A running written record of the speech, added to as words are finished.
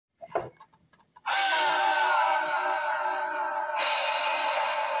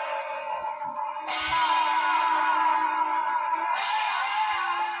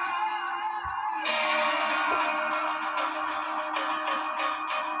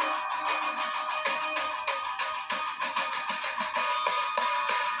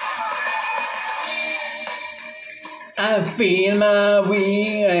I feel my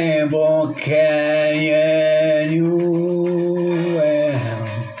way and carrying you well.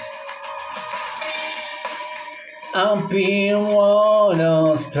 I've been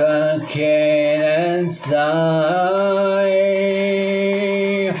waters sparking inside.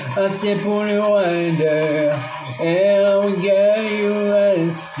 I pull you under and I'll get you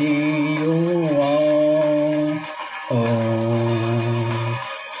and see you all. Oh,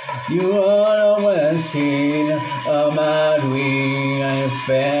 you are waiting on my dream and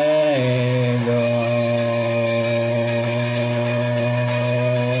fade on.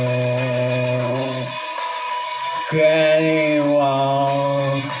 Can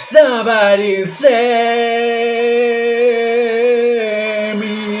anyone, somebody save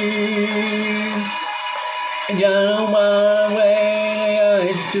me? You know my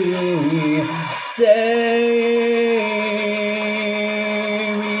way to save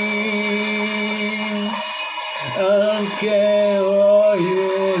me. I don't care what you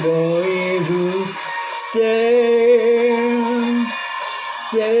do to save.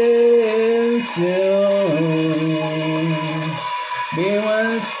 Be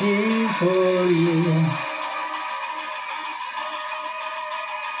waiting for you.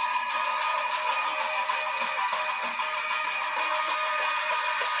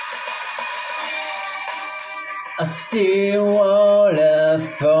 I still wanna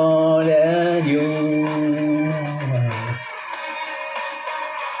follow you.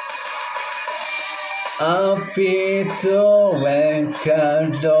 I feel so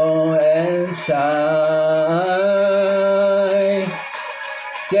uncomfortable inside.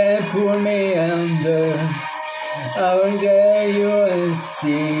 They pull me under. I will get you and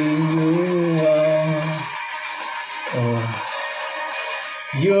see you all. Oh,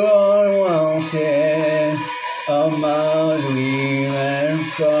 you're wanted on my dream and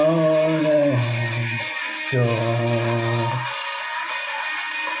falling door.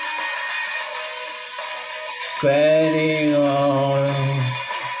 Waiting on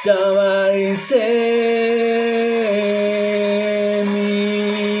somebody save me.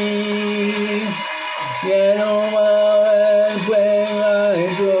 You know when I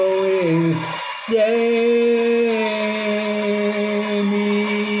go is save me.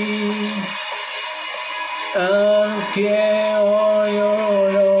 I don't care what you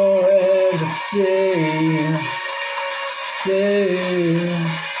know and say.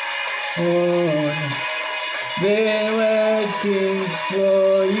 Oh, been waiting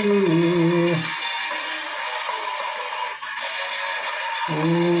for you.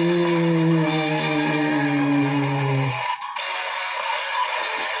 Ooh.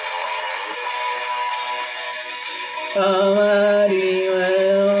 I'm ready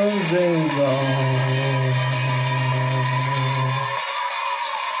when they're gone.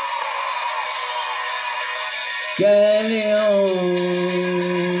 Can you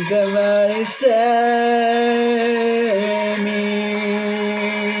somebody save me?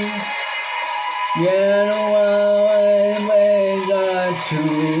 You know I got to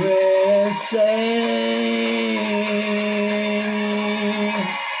save.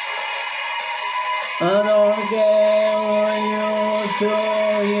 I don't care what you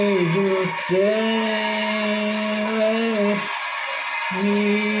told me to stay with me.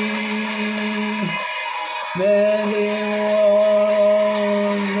 Many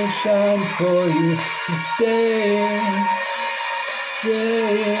want to shine for you to stay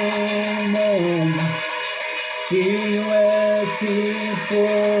home. Still waiting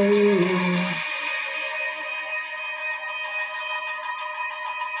for you.